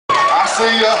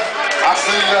see ya. I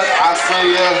see ya. I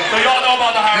see ya. So y'all know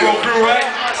about the Heiro crew, right?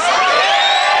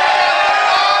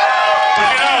 But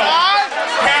you know,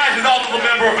 Cash is also a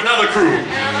member of another crew.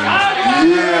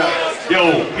 Yeah.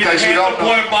 Yo, he's a handsome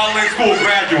boy modeling school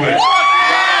graduate.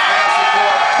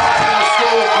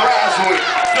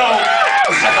 So,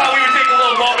 I thought we would take a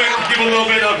little moment to give a little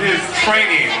bit of his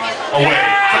training away.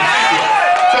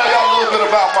 Tell y'all a little bit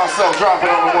about myself. Drop it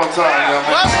on the one time, you know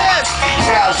what I mean?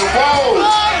 Casual, whoa!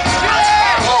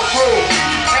 Whole crew.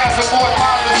 Casual boy,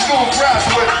 modeling school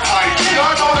graduate.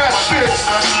 Y'all know that shit.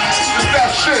 It's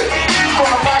that shit.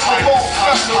 From the microphone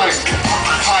specialist.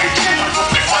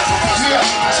 Yeah.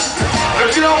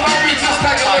 If you don't know me, just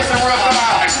take a listen real quick.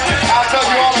 I'll tell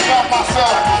you all about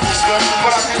myself.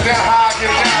 But I get down how I get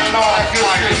down and all that good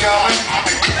shit, y'all.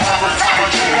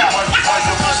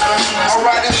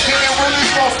 Alright, it's getting really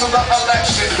close to the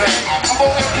election day. I'm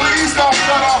only please don't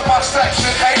cut off my section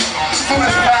 8. To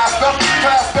this past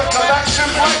the collection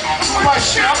plate. I'm like,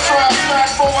 shit, I'm trying to stack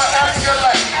for an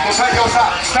escalate. Well, take your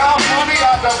time. Now money,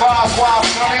 I devise wild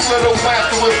money, little plans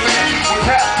to his feet. When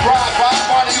cats drive by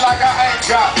money like I ain't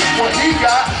got. What he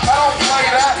got, I don't play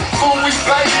that. When we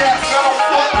say that, set him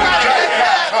foot with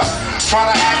J-Cat. Trying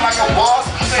to act like a boss,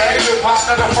 save it,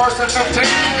 partner the first and 15.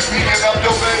 You beating up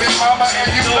your baby mama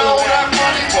and you know that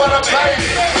money for the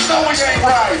baby. No, we ain't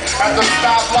right. At the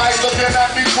stoplight looking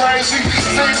at me crazy.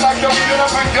 Seems like don't get up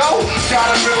and go.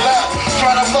 Gotta be left.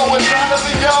 Trying to blow it down to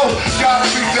the yo. Gotta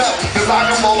be deaf. Cause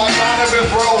I can blow like Donovan,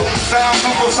 bro. Sound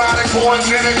supersonic, going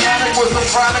genic with some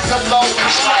chronic to blow.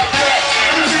 Like that.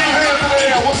 Hands in the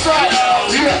air, what's up?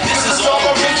 Yeah, this is all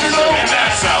original. And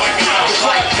that's how it goes.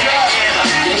 Like that.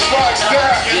 It's like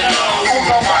that. On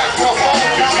the microphone,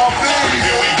 on my baby.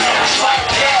 It's like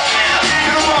that.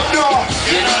 Get him up, dog.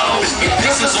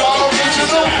 This is all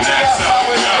original. That's how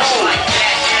it goes.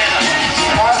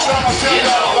 Alright, so I'm gonna tell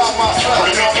y'all about myself.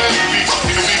 You know what I mean?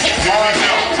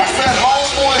 I said,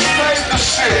 homeboy, save the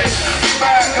shit.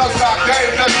 Mad cause I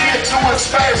gave the kid to his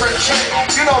favorite chick.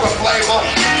 You know the flavor.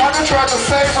 I just tried to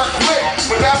save her quick,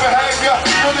 but that behavior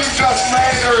really just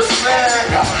made her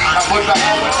sick. I put the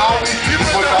oven on me,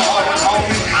 put the oven on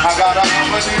me. I got a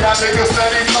company that nigga said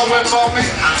he's flowing for me.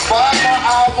 Buy my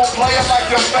album, play it like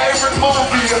your favorite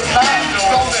movie. If not,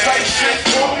 don't say shit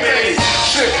to me.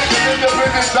 Shit, it's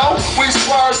independent though, we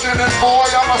splurging, and boy,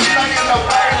 I'ma stay in the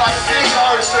bay like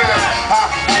T-Bird says. I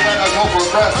let her go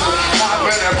progressive, I've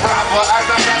been improper,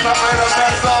 acting as a man of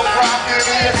mess up, rockin'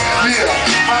 in. Yeah,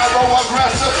 I go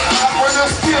aggressive, I bring a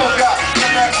skill, got the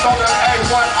next on the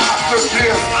A1 Oscar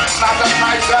deal. Not the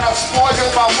type that'll spoil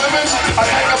my women, I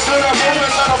take a bit of women,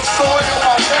 let them soil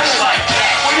my men.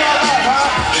 We all that,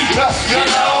 huh? Yeah, you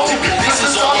know.